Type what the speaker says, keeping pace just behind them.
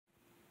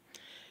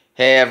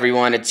Hey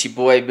everyone, it's your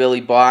boy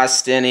Billy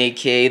Boston,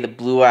 aka the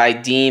Blue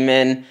Eyed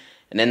Demon,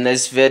 and in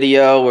this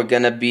video we're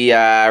gonna be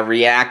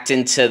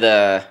reacting to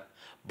the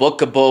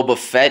Book of Boba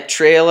Fett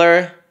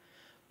trailer,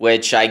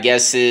 which I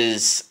guess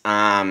is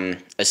a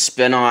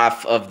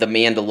spin-off of The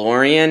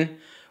Mandalorian,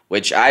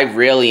 which I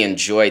really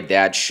enjoyed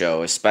that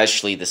show,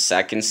 especially the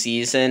second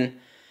season.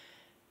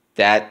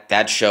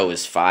 That show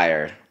is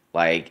fire.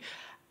 Like,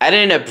 I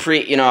don't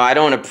appreciate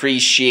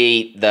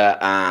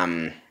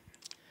the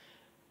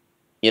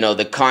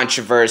the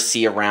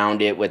controversy around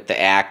it with the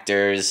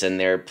actors and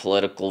their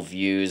political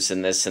views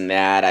and this and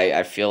that.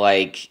 I feel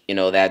like,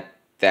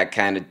 that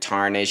kind of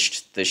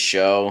tarnished the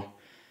show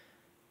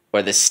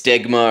or the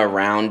stigma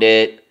around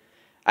it.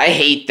 I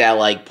hate that,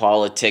 like,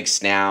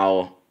 politics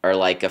now are,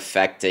 like,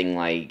 affecting,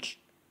 like,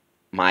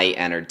 my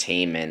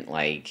entertainment.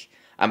 Like,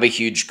 I'm a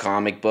huge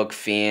comic book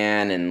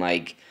fan, and,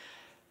 like,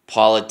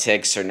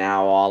 politics are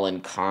now all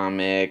in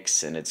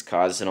comics, and it's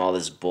causing all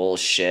this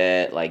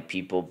bullshit, like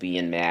people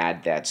being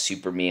mad that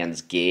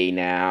Superman's gay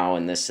now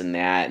and this and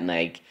that, and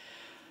like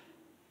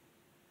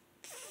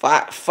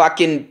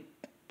fucking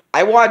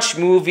I watch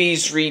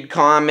movies, read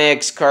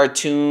comics,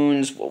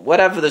 cartoons,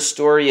 whatever the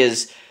story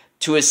is,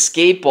 to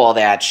escape all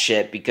that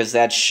shit, because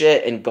that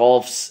shit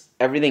engulfs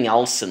everything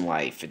else in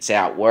life. It's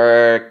at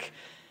work,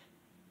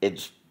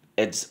 it's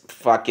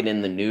fucking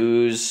in the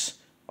news,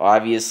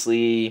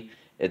 obviously.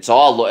 It's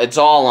all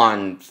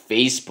on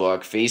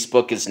Facebook.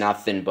 Facebook is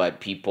nothing but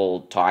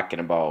people talking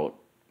about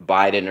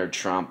Biden or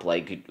Trump.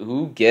 Like,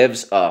 who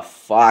gives a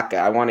fuck?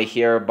 I want to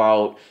hear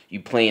about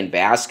you playing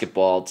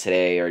basketball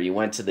today, or you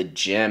went to the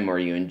gym, or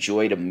you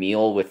enjoyed a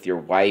meal with your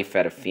wife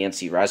at a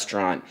fancy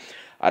restaurant.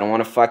 I don't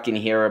want to fucking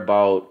hear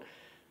about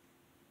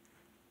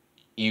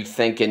you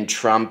thinking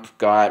Trump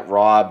got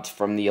robbed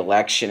from the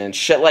election and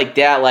shit like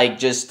that. Like,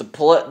 just the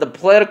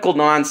political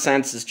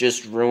nonsense has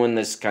just ruined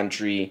this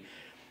country.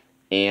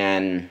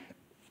 And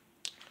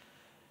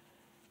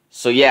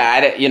so, yeah,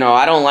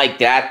 I don't like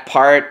that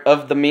part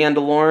of The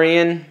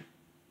Mandalorian,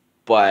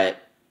 but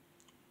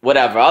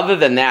whatever. Other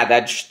than that,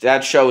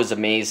 that show is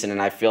amazing, and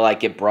I feel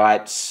like it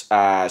brought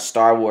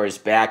Star Wars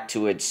back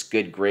to its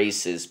good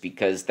graces,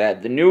 because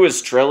the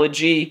newest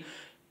trilogy,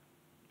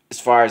 as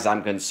far as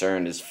I'm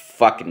concerned, is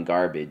fucking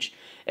garbage.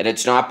 And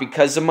it's not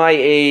because of my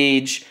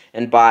age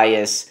and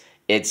bias,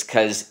 it's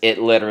because it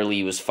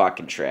literally was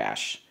fucking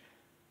trash.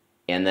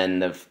 And then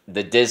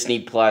the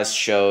Disney Plus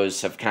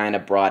shows have kind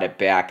of brought it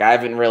back. I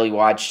haven't really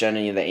watched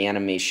any of the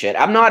anime shit.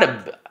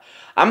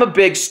 I'm a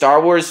big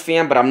Star Wars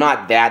fan, but I'm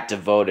not that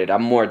devoted.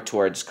 I'm more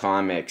towards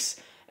comics.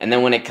 And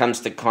then when it comes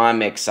to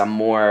comics, I'm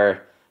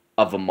more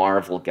of a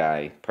Marvel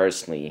guy,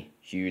 personally.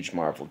 Huge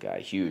Marvel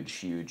guy.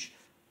 Huge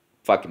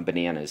fucking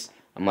bananas.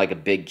 I'm like a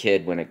big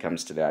kid when it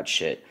comes to that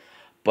shit.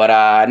 But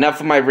enough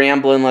of my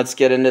rambling. Let's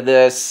get into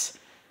this.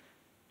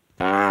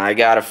 I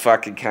gotta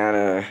fucking kind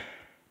of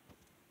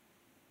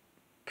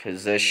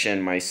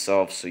position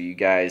myself so you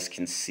guys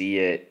can see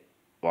it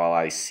while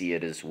I see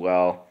it as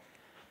well.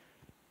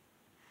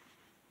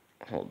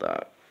 Hold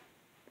up.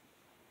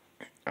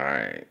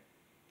 Alright.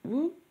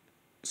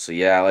 So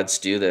yeah, let's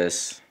do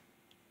this.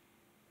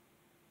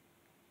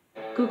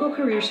 Google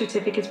Career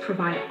Certificates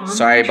provide online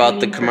Sorry about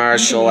the training for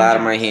commercial in-demand out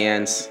of my jobs.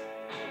 hands.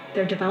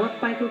 They're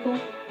developed by Google,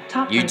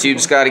 taught by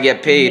YouTube's Google, got to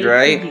get paid, made for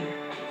right? you.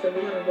 So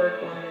we're going to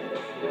work on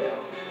this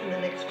in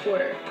the next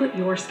quarter. Put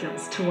your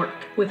skills to work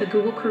with a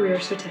Google Career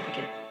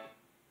Certificate.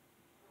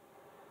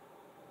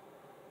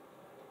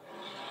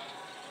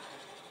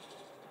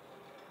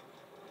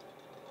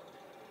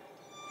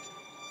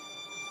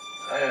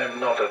 I am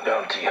not a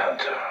bounty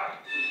hunter.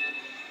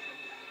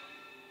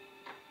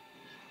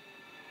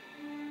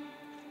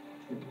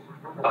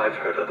 I've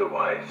heard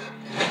otherwise.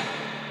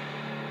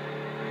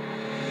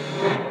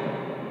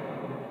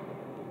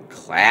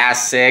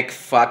 Classic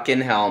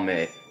fucking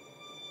helmet.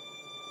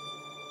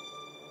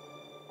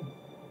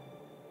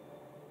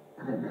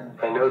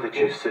 I know that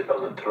you sit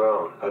on the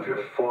throne of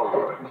your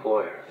former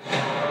employer.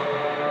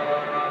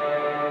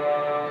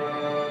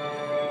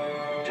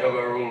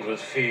 Jabba ruled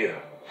with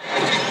fear.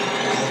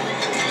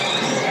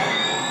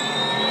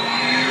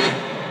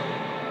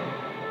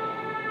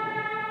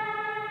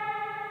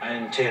 I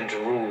intend to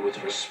rule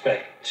with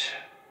respect.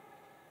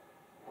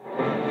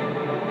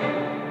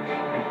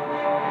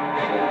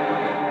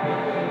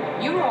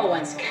 You were all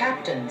once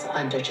captains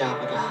under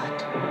Jabba the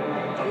Hutt.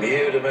 I'm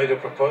here to make a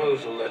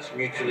proposal that's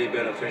mutually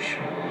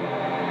beneficial.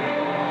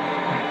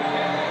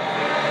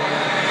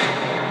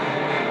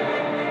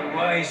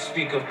 Why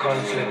speak of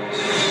conflict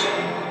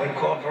when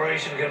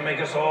cooperation can make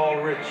us all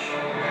rich?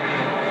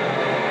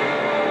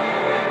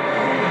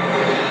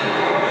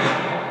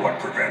 What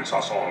prevents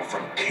us all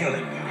from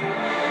killing you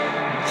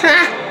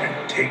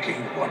and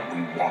taking what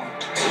we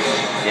want?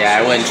 Yeah,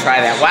 I wouldn't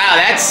try that. Wow,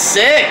 that's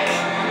sick!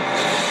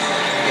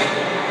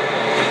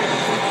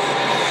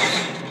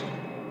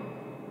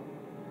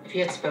 If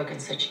you had spoken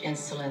such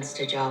insolence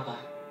to Jabba,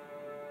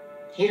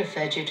 he'd have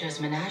fed you to his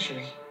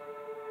menagerie.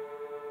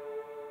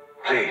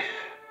 Please,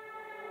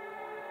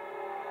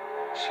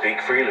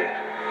 speak freely.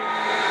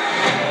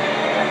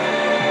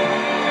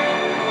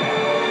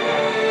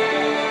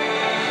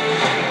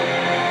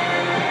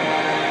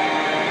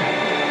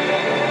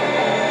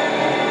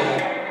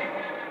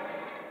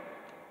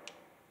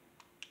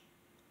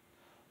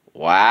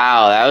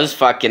 was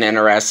fucking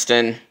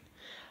interesting.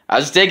 I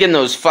was digging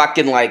those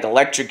fucking, like,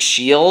 electric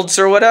shields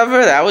or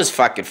whatever. That was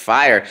fucking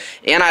fire.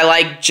 And I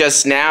like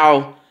just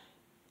now,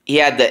 he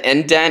had the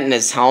indent in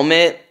his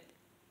helmet.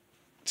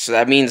 So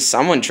that means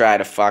someone tried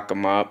to fuck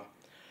him up.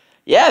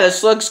 Yeah,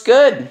 this looks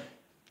good.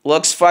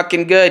 Looks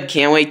fucking good.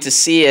 Can't wait to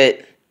see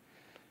it.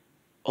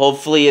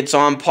 Hopefully it's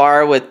on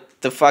par with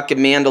the fucking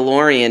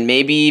Mandalorian.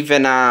 Maybe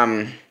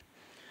even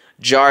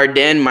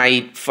Jardin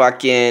might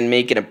fucking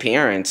make an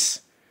appearance.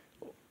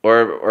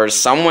 Or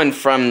someone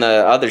from the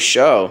other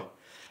show.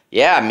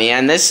 Yeah,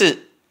 man, this is...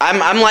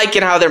 I'm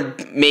liking how they're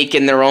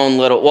making their own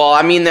little... Well,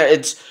 I mean,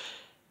 it's...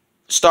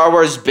 Star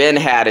Wars been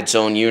had its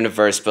own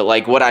universe, but,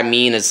 like, what I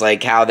mean is,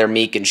 like, how they're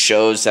making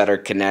shows that are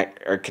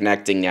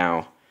connecting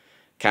now.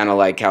 Kind of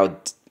like how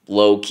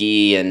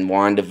Loki and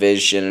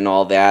WandaVision and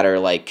all that are,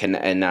 like...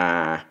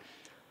 And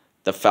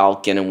the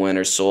Falcon and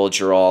Winter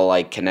Soldier all,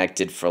 like,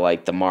 connected for,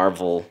 like, the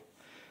Marvel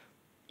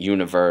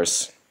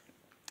universe.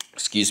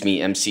 Excuse me,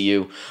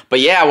 MCU. But,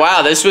 yeah,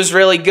 wow, this was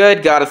really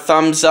good. Got a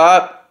thumbs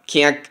up.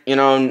 Can't, you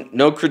know,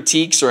 no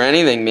critiques or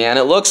anything, man.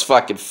 It looks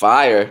fucking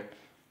fire.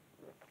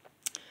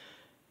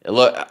 It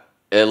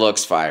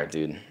looks fire,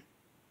 dude.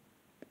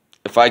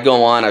 If I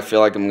go on, I feel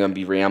like I'm gonna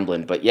be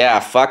rambling. But yeah,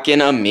 fucking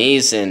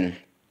amazing.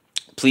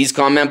 Please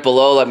comment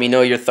below. Let me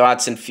know your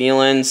thoughts and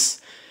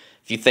feelings.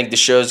 If you think the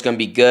show's gonna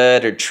be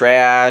good or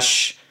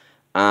trash.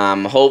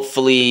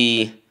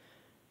 Hopefully,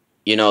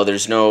 you know,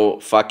 there's no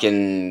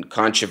fucking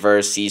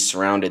controversy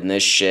surrounding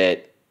this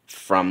shit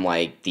from,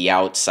 like, the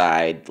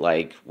outside,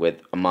 like, with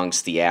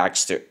amongst the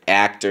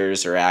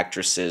actors or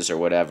actresses or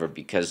whatever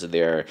because of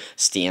their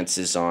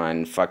stances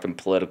on fucking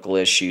political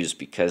issues,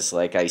 because,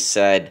 like I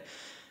said,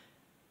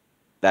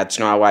 that's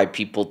not why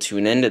people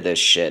tune into this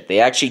shit. They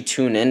actually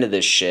tune into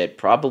this shit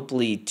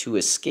probably to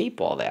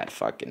escape all that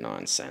fucking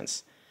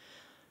nonsense.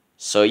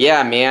 So,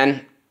 yeah,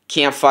 man,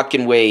 can't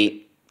fucking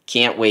wait.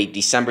 Can't wait.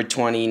 December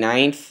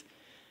 29th.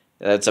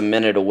 That's a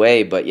minute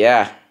away, but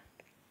yeah.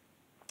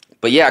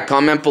 But yeah,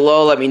 comment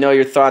below. Let me know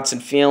your thoughts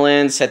and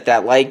feelings. Hit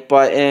that like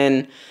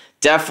button.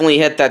 Definitely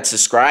hit that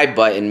subscribe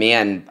button,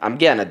 man. I'm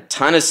getting a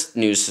ton of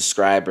new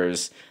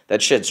subscribers.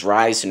 That shit's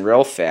rising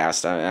real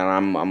fast, and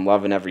I'm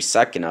loving every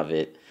second of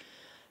it.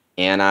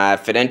 And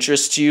if it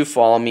interests you,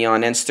 follow me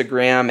on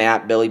Instagram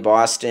at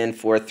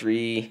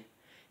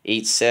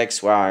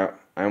BillyBoston4386. Wow,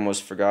 I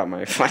almost forgot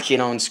my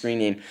fucking own screen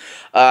name.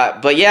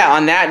 But yeah,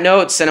 on that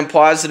note, send a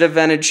positive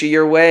energy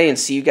your way, and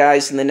see you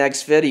guys in the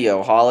next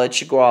video. Holla at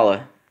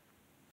Chiguala.